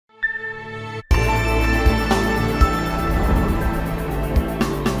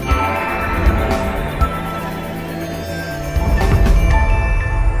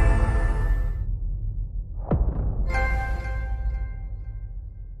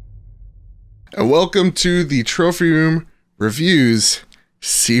And welcome to the Trophy Room Reviews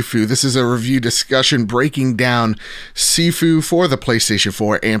SIFU. This is a review discussion breaking down SIFU for the PlayStation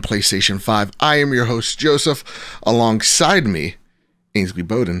 4 and PlayStation 5. I am your host, Joseph. Alongside me, Ainsley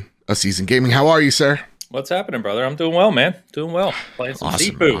Bowden of Season Gaming. How are you, sir? What's happening, brother? I'm doing well, man. Doing well. Playing some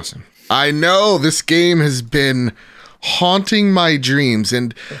SIFU. Awesome. I know this game has been haunting my dreams.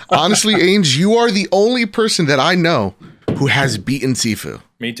 And honestly, Ains, you are the only person that I know who has beaten SIFU.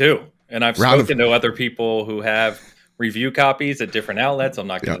 Me too. And I've spoken to other people who have review copies at different outlets. I'm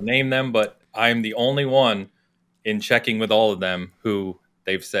not going to name them, but I'm the only one in checking with all of them who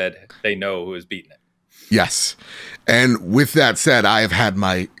they've said they know who has beaten it. Yes. And with that said, I have had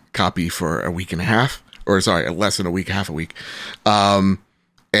my copy for a week and a half, or sorry, less than a week, half a week.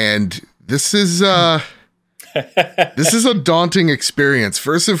 And this is this is a daunting experience.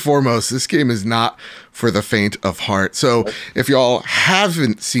 First and foremost, this game is not for the faint of heart. So if y'all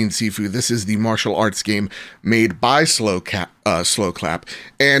haven't seen SIFU, this is the martial arts game made by Sloclap,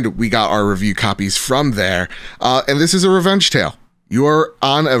 and we got our review copies from there. And this is a revenge tale. You are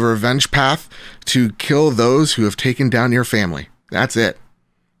on a revenge path to kill those who have taken down your family. That's it.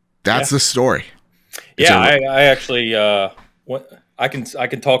 That's the story. Yeah, I actually I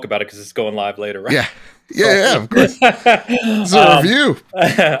can talk about it because it's going live later, right? Yeah, of course. It's a review.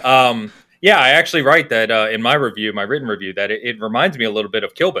 Yeah, I actually write that in my review, my written review, that it reminds me a little bit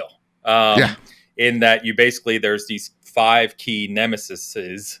of Kill Bill. In that you basically, there's these 5 key nemesis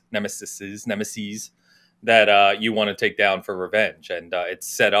that you want to take down for revenge. And it's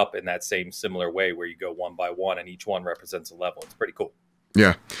set up in that same similar way where you go one by one and each one represents a level. It's pretty cool.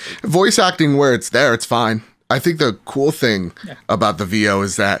 Yeah. Voice acting where it's there, it's fine. I think the cool thing about the VO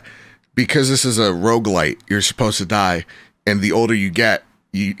is that because this is a roguelite, you're supposed to die. And the older you get,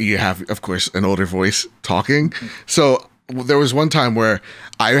 you have, of course, an older voice talking. So there was one time where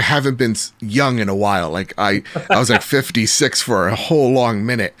I haven't been young in a while. Like I was like 56 for a whole long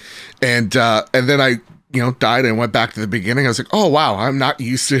minute. And then I, died and went back to the beginning. I was like, oh, wow, I'm not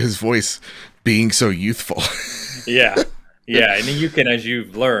used to his voice being so youthful. Yeah. And you can, as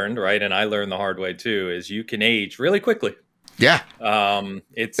you've learned, right, and I learned the hard way too, is you can age really quickly. Yeah.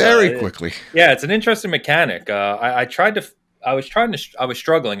 It's very quickly. It's an interesting mechanic. I was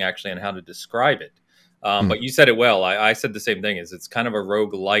struggling actually on how to describe it. But you said it well. I said the same thing. It's kind of a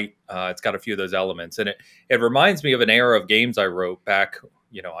roguelite. It's got a few of those elements, and it reminds me of an era of games I wrote back.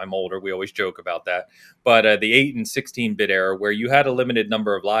 I'm older. We always joke about that, but the 8 and 16-bit era where you had a limited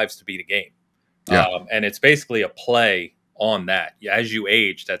number of lives to beat a game. And it's basically a play on that. As you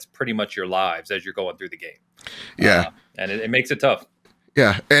age, that's pretty much your lives as you're going through the game. And it makes it tough.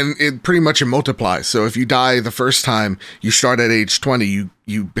 Yeah, and it pretty much multiplies. So if you die the first time, you start at age 20,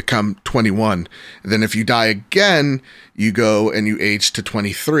 you become 21. Then if you die again, you go and you age to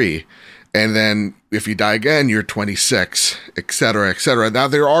 23. And then if you die again, you're 26, et cetera, et cetera. Now,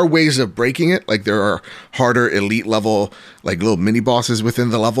 there are ways of breaking it. Like there are harder elite level, like little mini bosses within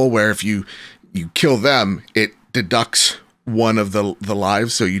the level where if you kill them, it deducts one of the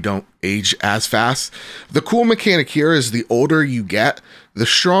lives so you don't age as fast. The cool mechanic here is the older you get, the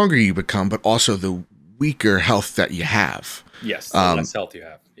stronger you become, but also the weaker health that you have. Yes, the less health you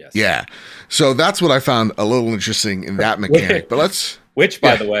have. Yes. Yeah. So that's what I found a little interesting in that mechanic. But Which,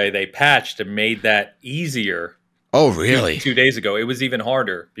 by the way, they patched and made that easier. Oh, really? 2 days ago. It was even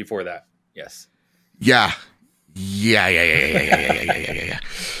harder before that. Yes. Yeah.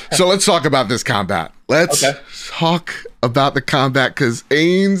 So let's talk about this combat. Let's talk about the combat because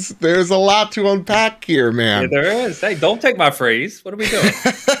Ains, there's a lot to unpack here, man. Yeah, there is. Hey, don't take my phrase. What are we doing?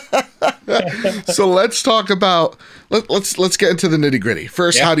 So let's talk about let's get into the nitty gritty.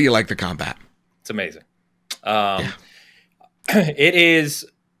 First, how do you like the combat? It's amazing. It is.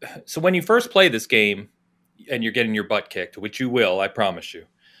 So when you first play this game and you're getting your butt kicked, which you will, I promise you.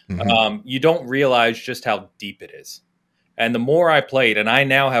 You don't realize just how deep it is. And the more I played, and I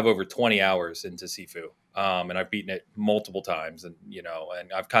now have over 20 hours into SIFU, and I've beaten it multiple times, and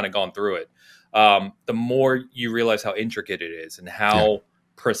and I've kind of gone through it. The more you realize how intricate it is and how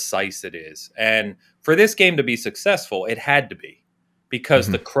precise it is. And for this game to be successful, it had to be, because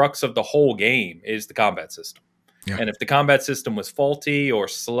the crux of the whole game is the combat system. And if the combat system was faulty or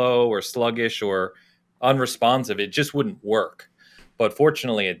slow or sluggish or unresponsive, it just wouldn't work. But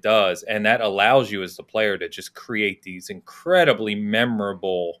fortunately it does. And that allows you as the player to just create these incredibly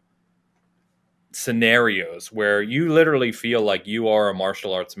memorable scenarios where you literally feel like you are a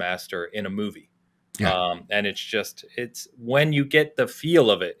martial arts master in a movie. And it's when you get the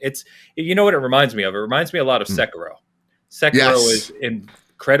feel of it, you know what it reminds me of? It reminds me a lot of Sekiro. Sekiro is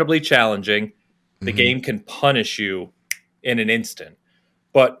incredibly challenging. The game can punish you in an instant.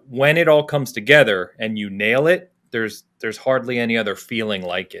 But when it all comes together and you nail it, there's hardly any other feeling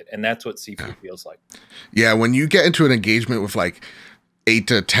like it. And that's what SIFU feels like. Yeah, when you get into an engagement with like 8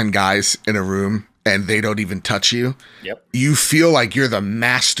 to 10 guys in a room and they don't even touch you, Yep. you feel like you're the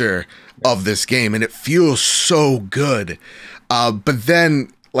master of this game, and it feels so good. But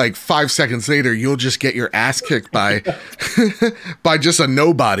then like 5 seconds later, you'll just get your ass kicked by by just a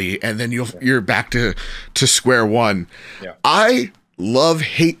nobody, and then you're back to square one. Yeah. I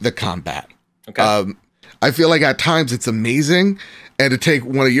hate the combat. Okay. I feel like at times it's amazing, and to take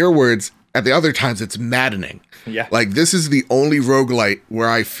one of your words, at the other times it's maddening. Yeah. Like, this is the only roguelite where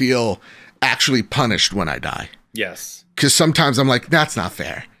I feel actually punished when I die. Yes. Because sometimes I'm like, that's not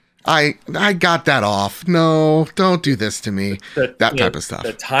fair. I got that off. No, don't do this to me. That type of stuff.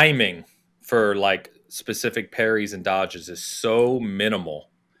 The timing for like specific parries and dodges is so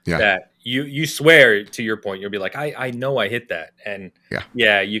minimal that you swear, to your point, you'll be like, I know I hit that. And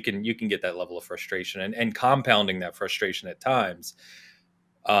you can get that level of frustration, and compounding that frustration at times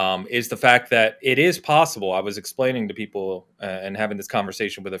is the fact that it is possible. I was explaining to people and having this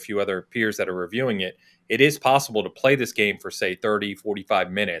conversation with a few other peers that are reviewing it. It is possible to play this game for, say, 30,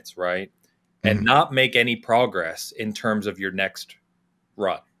 45 minutes, right? And not make any progress in terms of your next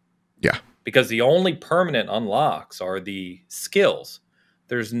run. Yeah. Because the only permanent unlocks are the skills.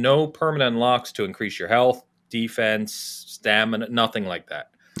 There's no permanent unlocks to increase your health, defense, stamina, nothing like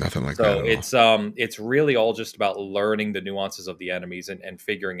that. Nothing like that. So it's really all just about learning the nuances of the enemies and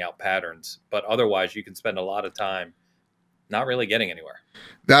figuring out patterns. But otherwise, you can spend a lot of time not really getting anywhere.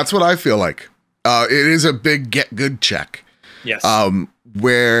 That's what I feel like. It is a big get good check. Yes.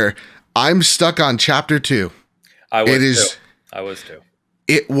 Where I'm stuck on chapter 2. I was too.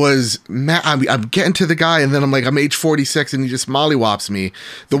 It was, I'm getting to the guy, and then I'm like, I'm age 46, and he just mollywops me.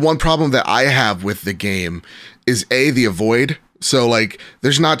 The one problem that I have with the game is the avoid. So like,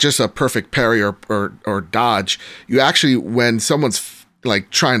 there's not just a perfect parry or dodge. You actually, when someone's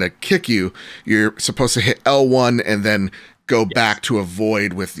like trying to kick you, you're supposed to hit L1 and then go back to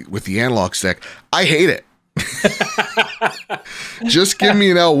avoid with the analog stick. I hate it. Just give me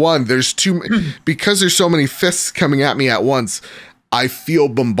an L1. Because there's so many fists coming at me at once, I feel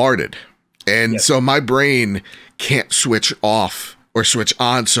bombarded. And so my brain can't switch off or switch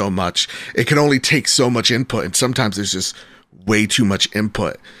on so much. It can only take so much input, and sometimes there's just way too much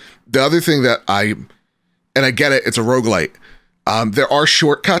input. The other thing that I get it, it's a roguelite. There are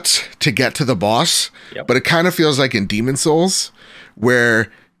shortcuts to get to the boss, but it kind of feels like in Demon Souls,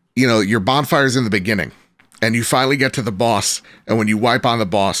 where, your bonfire's in the beginning, and you finally get to the boss, and when you wipe on the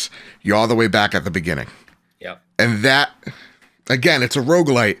boss, you're all the way back at the beginning. Yeah. And that, again, it's a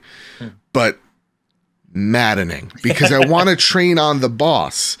roguelite, but maddening, because I want to train on the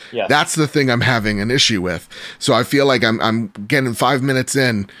boss. That's the thing I'm having an issue with. So I feel like I'm getting 5 minutes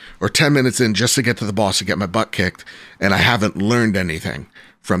in or 10 minutes in just to get to the boss to get my butt kicked, and I haven't learned anything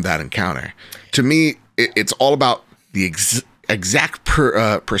from that encounter. To me, it's all about the exact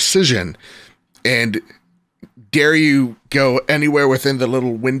precision, and dare you go anywhere within the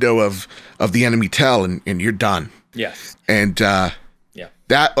little window of the enemy tail, and you're done. Yes. And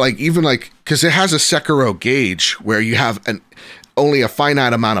that, like, even like, because it has a Sekiro gauge where you have only a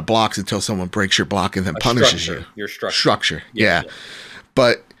finite amount of blocks until someone breaks your block and then punishes you. Your structure. Yeah.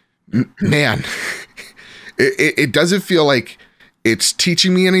 But man, it doesn't feel like it's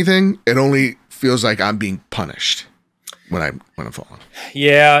teaching me anything. It only feels like I'm being punished when I'm falling.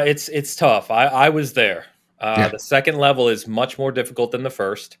 Yeah, it's tough. I was there. The second level is much more difficult than the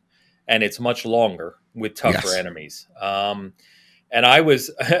first, and it's much longer with tougher enemies. And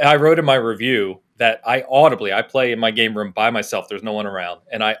I wrote in my review that I play in my game room by myself. There's no one around.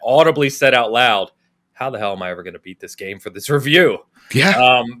 And I audibly said out loud, how the hell am I ever going to beat this game for this review?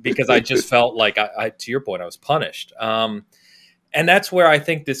 Yeah. Because I just felt like, to your point, I was punished. And that's where I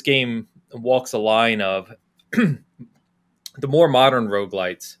think this game walks a line of the more modern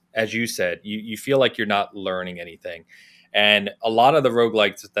roguelites, as you said, you feel like you're not learning anything. And a lot of the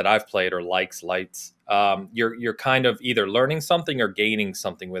roguelites that I've played are lights. You're kind of either learning something or gaining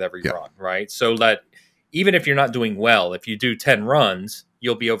something with every run, right? So that even if you're not doing well, if you do 10 runs,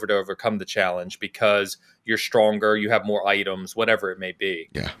 you'll be able to overcome the challenge because you're stronger, you have more items, whatever it may be.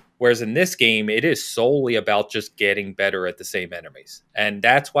 Yeah. Whereas in this game, it is solely about just getting better at the same enemies. And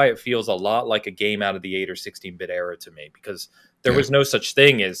that's why it feels a lot like a game out of the 8 or 16-bit era to me, because there was no such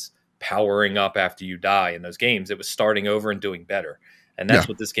thing as powering up after you die in those games. It was starting over and doing better. And that's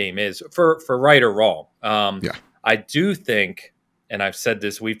what this game is, for right or wrong. I do think, and I've said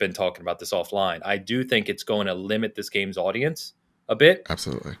this, we've been talking about this offline, I do think it's going to limit this game's audience a bit.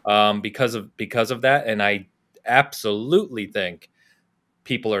 Absolutely. Because of that. And I absolutely think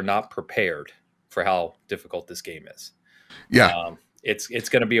people are not prepared for how difficult this game is. Yeah. It's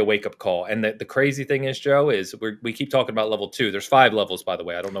going to be a wake up call. And the crazy thing is, Joe, is we keep talking about level 2. There's 5 levels, by the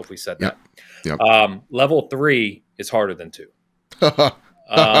way. I don't know if we said that. Yep. Level 3 is harder than 2.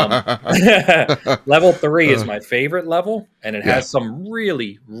 Level 3 is my favorite level, and it has some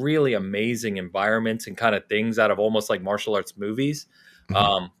really, really amazing environments and kind of things out of almost like martial arts movies.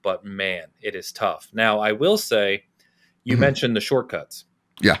 But man, it is tough. Now, I will say, you mentioned the shortcuts.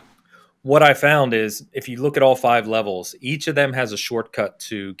 Yeah. What I found is if you look at all 5 levels, each of them has a shortcut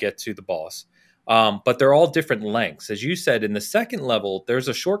to get to the boss. But they're all different lengths. As you said, in the second level, there's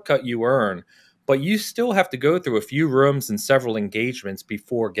a shortcut you earn, but you still have to go through a few rooms and several engagements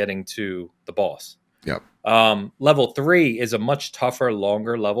before getting to the boss. Yep. Level 3 is a much tougher,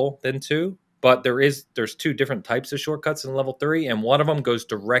 longer level than 2, but there's 2 different types of shortcuts in level 3, and one of them goes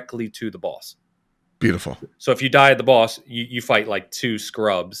directly to the boss. Beautiful. So if you die at the boss, you fight like 2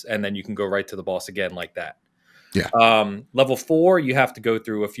 scrubs, and then you can go right to the boss again like that. Yeah. Level 4, you have to go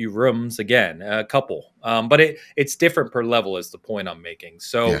through a few rooms again, a couple. But it's different per level is the point I'm making.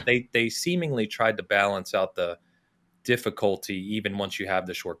 So they seemingly tried to balance out the difficulty even once you have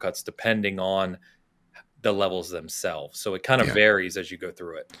the shortcuts, depending on the levels themselves. So it kind of varies as you go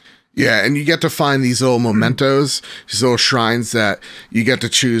through it. Yeah, and you get to find these little mementos, these little shrines that you get to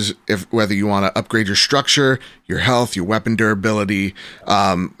choose whether you want to upgrade your structure, your health, your weapon durability,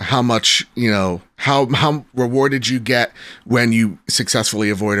 how much, how rewarded you get when you successfully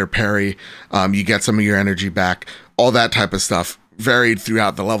avoid or parry, you get some of your energy back, all that type of stuff varied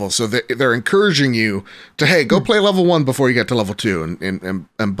throughout the level. So they're encouraging you to, hey, go play level 1 before you get to level 2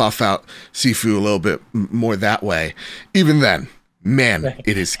 and buff out SIFU a little bit more that way. Even then, man,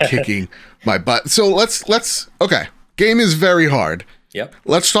 it is kicking my butt. So let's okay. Game is very hard. Yep.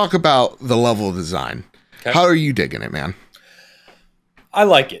 Let's talk about the level design. Okay. How are you digging it, man? I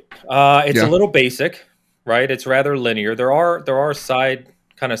like it. It's a little basic, right? It's rather linear. There are side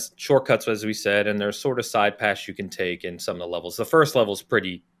kind of shortcuts, as we said, and there's sort of side paths you can take in some of the levels. The first level is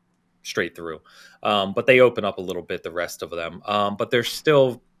pretty straight through, but they open up a little bit the rest of them. But they're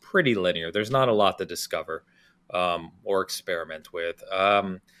still pretty linear. There's not a lot to discover or experiment with.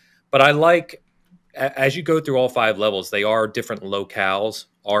 But I like, as you go through all 5 levels, they are different locales,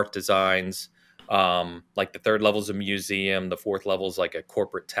 art designs. Like the 3rd level is a museum. The 4th level is like a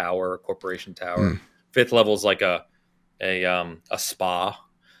corporation tower. 5th level is like a spa.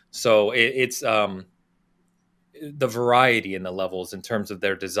 So it's the variety in the levels in terms of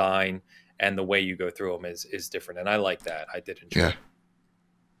their design and the way you go through them is different. And I like that. I did enjoy it.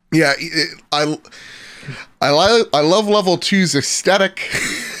 Yeah, I love level 2's aesthetic.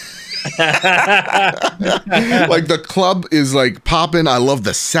 Like the club is like popping. I love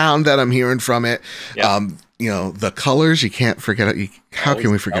the sound that I'm hearing from it. Yep. The colors, you can't forget it. How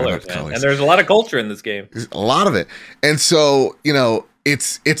can we forget about the colors? And there's a lot of culture in this game. There's a lot of it. And so,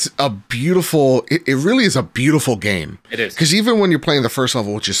 it's a beautiful, it really is a beautiful game. It is. Because even when you're playing the first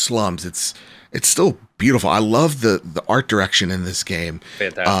level, which is slums, it's still beautiful. I love the art direction in this game.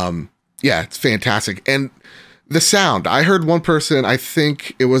 Fantastic. Yeah, it's fantastic. And the sound, I heard one person, I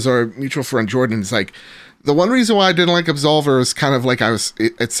think it was our mutual friend Jordan, is like, the one reason why I didn't like Absolver is kind of like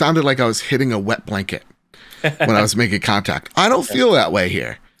it sounded like I was hitting a wet blanket when I was making contact. I don't feel that way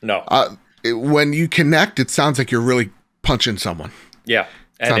here. No. When you connect, it sounds like you're really punching someone. Yeah.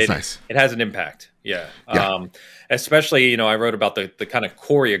 And sounds nice. It has an impact. Yeah. Especially, I wrote about the kind of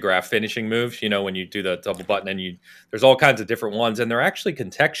choreographed finishing moves, when you do the double button and there's all kinds of different ones and they're actually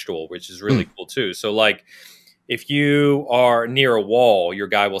contextual, which is really cool too. So like if you are near a wall, your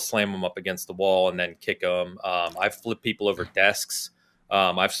guy will slam them up against the wall and then kick them. I've flipped people over desks.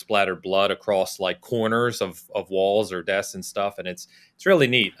 I've splattered blood across like corners of walls or desks and stuff. And it's really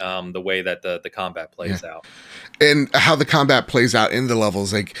neat the way that the combat plays out. And how the combat plays out in the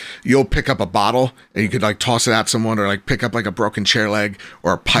levels, like you'll pick up a bottle and you could like toss it at someone or like pick up like a broken chair leg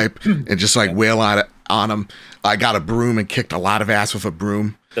or a pipe and just like wail at it on them. I got a broom and kicked a lot of ass with a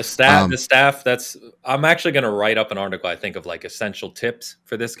broom. The staff, I'm actually going to write up an article, I think, of like essential tips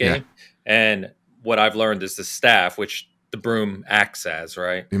for this game. Yeah. And what I've learned is the staff, which the broom acts as,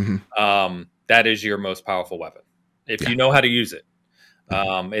 right? That is your most powerful weapon. If you know how to use it,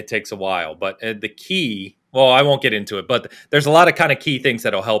 it takes a while. But the key, well, I won't get into it, but there's a lot of kind of key things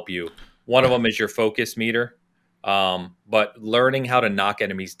that'll help you. One of them is your focus meter. But learning how to knock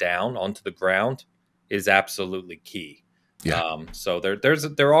enemies down onto the ground is absolutely key. Yeah. So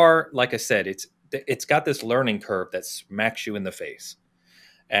there are, like I said, it's got this learning curve that smacks you in the face.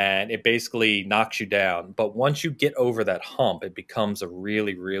 And it basically knocks you down. But once you get over that hump, it becomes a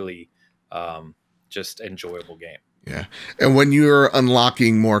really, really just enjoyable game. Yeah. And when you're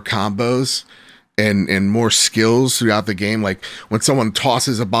unlocking more combos and more skills throughout the game, like when someone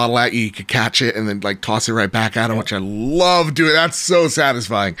tosses a bottle at you, you could catch it and then like toss it right back at them, which I love doing. That's so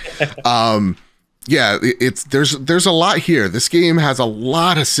satisfying. Yeah, there's a lot here. This game has a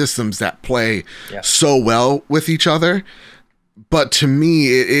lot of systems that play so well with each other. But to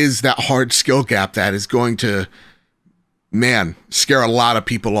me, it is that hard skill gap that is going to, man, scare a lot of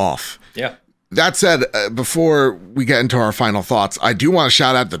people off. Yeah. That said, before we get into our final thoughts, I do want to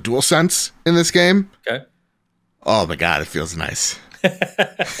shout out the DualSense in this game. Okay. Oh my God, it feels nice.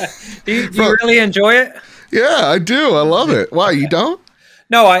 Do you really enjoy it? Yeah, I do. I love it. Why, you don't?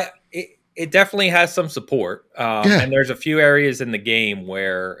 No, it definitely has some support. And there's a few areas in the game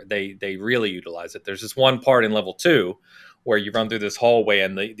where they really utilize it. There's this one part in level 2 where you run through this hallway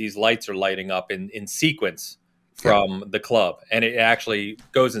and these lights are lighting up in sequence from the club, and it actually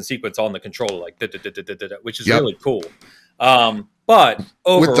goes in sequence on the controller, like which is really cool. But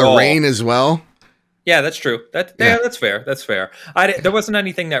overall, with the rain as well. Yeah, that's true. That's fair. That's fair. There wasn't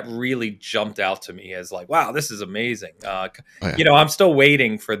anything that really jumped out to me as like, wow, this is amazing. You know, I'm still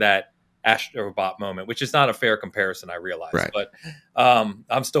waiting for that Astrobot moment, which is not a fair comparison, I realize, but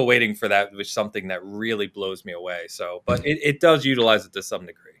I'm still waiting for that, which is something that really blows me away. So, but it does utilize it to some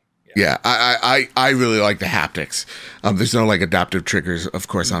degree. Yeah, I really like the haptics. There's no like adaptive triggers, of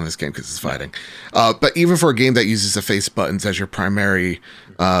course, on this game because it's fighting. But even for a game that uses the face buttons as your primary,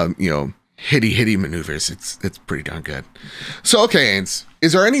 you know, hitty maneuvers, it's pretty darn good. So, okay, Ains,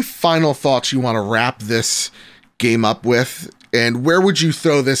 is there any final thoughts you want to wrap this game up with? And where would you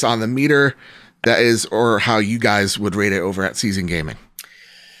throw this on the meter? That is, or how you guys would rate it over at Season Gaming?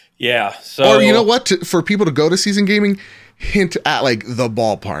 Yeah. So, or you know what? For people to go to Season Gaming, hint at like the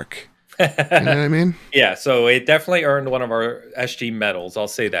ballpark. You know what I mean? Yeah. So it definitely earned one of our SG medals. I'll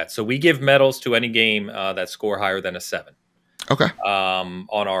say that. So we give medals to any game that score higher than a 7. Okay. On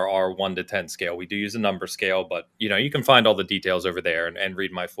our 1 to 10 scale. We do use a number scale, but you know, you can find all the details over there and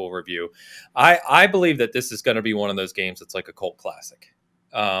read my full review. I believe that this is going to be one of those games that's like a cult classic.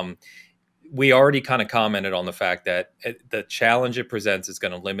 We already kind of commented on the fact that the challenge it presents is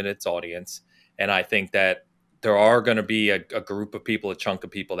going to limit its audience. And I think that there are going to be a group of people, a chunk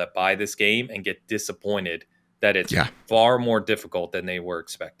of people that buy this game and get disappointed that it's far more difficult than they were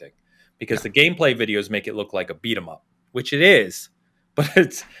expecting. Because the gameplay videos make it look like a beat 'em up, which it is, but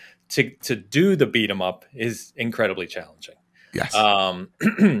it's to do the beat 'em up is incredibly challenging. Yes.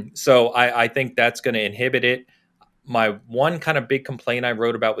 So I think that's going to inhibit it. My one kind of big complaint I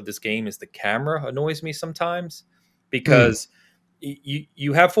wrote about with this game is the camera annoys me sometimes because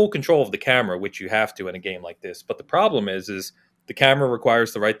you have full control of the camera, which you have to in a game like this. But the problem is the camera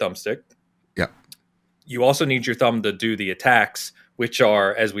requires the right thumbstick. Yeah. You also need your thumb to do the attacks, which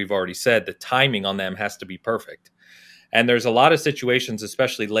are, as we've already said, the timing on them has to be perfect. And there's a lot of situations,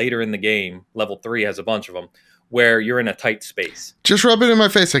 especially later in the game, level 3 has a bunch of them, where you're in a tight space. Just rub it in my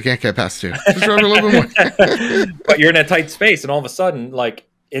face. I can't get past you. Just rub it a little bit more. But you're in a tight space, and all of a sudden, like,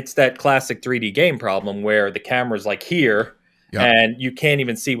 it's that classic 3D game problem where the camera's like here, and you can't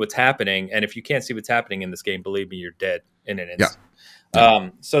even see what's happening. And if you can't see what's happening in this game, believe me, you're dead in an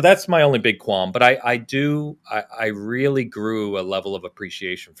instant. So that's my only big qualm. But I really grew a level of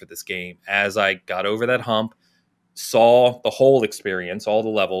appreciation for this game as I got over that hump, saw the whole experience, all the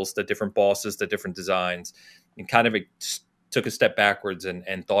levels, the different bosses, the different designs, and kind of took a step backwards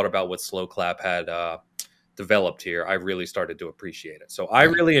and thought about what Sloclap had developed here. I really started to appreciate it. So I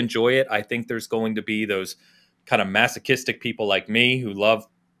really enjoy it. I think there's going to be those kind of masochistic people like me who love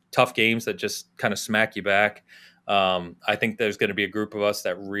tough games that just kind of smack you back. I think there's going to be a group of us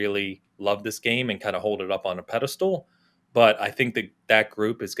that really love this game and kind of hold it up on a pedestal. But I think that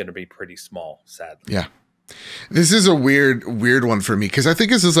group is going to be pretty small, sadly. Yeah. This is a weird one for me because I think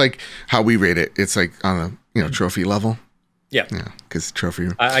this is like how we rate it. It's like on a trophy level. Yeah, because trophy.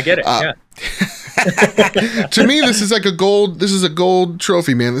 I get it. Yeah. To me, this is like a gold. This is a gold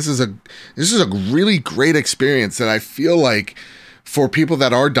trophy, man. This is a really great experience that I feel like for people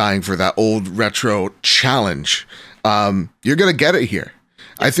that are dying for that old retro challenge, you're gonna get it here.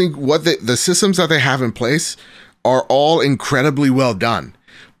 I think what the systems that they have in place are all incredibly well done.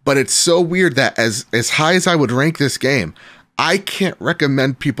 But it's so weird that as high as I would rank this game, I can't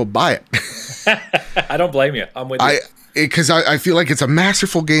recommend people buy it. I don't blame you. I'm with you. Because I feel like it's a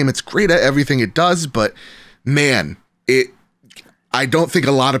masterful game. It's great at everything it does, but man, I don't think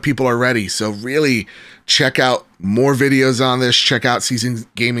a lot of people are ready. So really check out more videos on this. Check out Season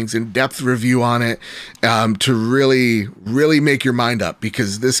Gaming's in-depth review on it to really, really make your mind up.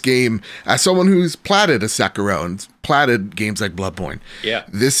 Because this game, as someone who's platted a Sekiro and platted games like Bloodborne,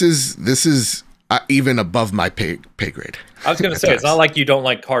 this is even above my pay grade. I was going to say, it's not like you don't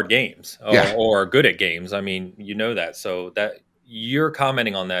like card games or good at games. I mean, you know that. So that you're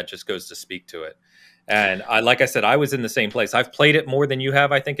commenting on that just goes to speak to it. And like I said, I was in the same place. I've played it more than you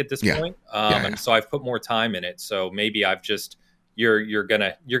have, I think, at this point. And so I've put more time in it. So maybe I've just you're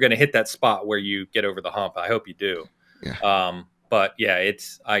gonna hit that spot where you get over the hump. I hope you do. Yeah. But yeah,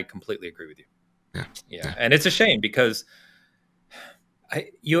 I completely agree with you. Yeah. And it's a shame because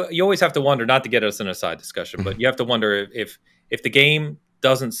you always have to wonder, not to get us in a side discussion, but you have to wonder if the game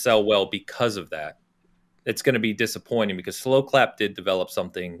doesn't sell well because of that, it's going to be disappointing, because Sloclap did develop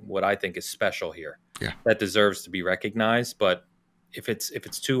something what I think is special here that deserves to be recognized. But if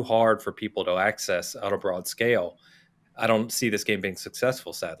it's too hard for people to access on a broad scale, I don't see this game being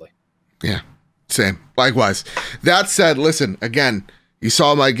successful, sadly. Yeah, same. Likewise. That said, listen, again, you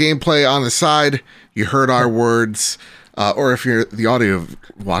saw my gameplay on the side. You heard our words. Or if you're the audio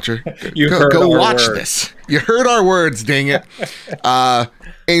watcher, go watch this. You heard our words, dang it.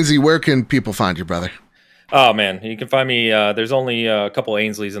 Ainsy, where can people find you, brother? Oh, man, you can find me. There's only a couple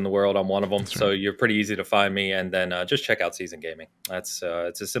Ainsleys in the world. I'm one of them. That's so you're pretty easy to find me. And then just check out Season Gaming. It's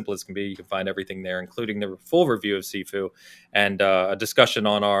as simple as can be. You can find everything there, including the full review of SIFU and a discussion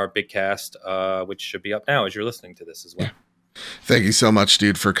on our big cast, which should be up now as you're listening to this as well. Yeah. Thank you so much,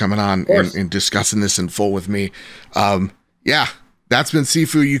 dude, for coming on and discussing this in full with me. Yeah, that's been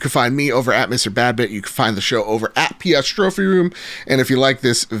SIFU. You can find me over at Mr. Badbit. You can find the show over at PS Trophy Room. And if you like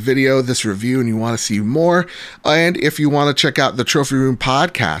this video, this review, and you want to see more, and if you want to check out the Trophy Room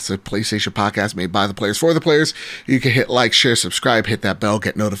podcast, a PlayStation podcast made by the players for the players, you can hit like, share, subscribe, hit that bell,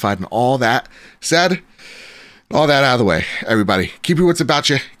 get notified, and all that said, all that out of the way. Everybody, keep your wits about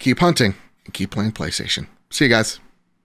you, keep hunting, and keep playing PlayStation. See you guys.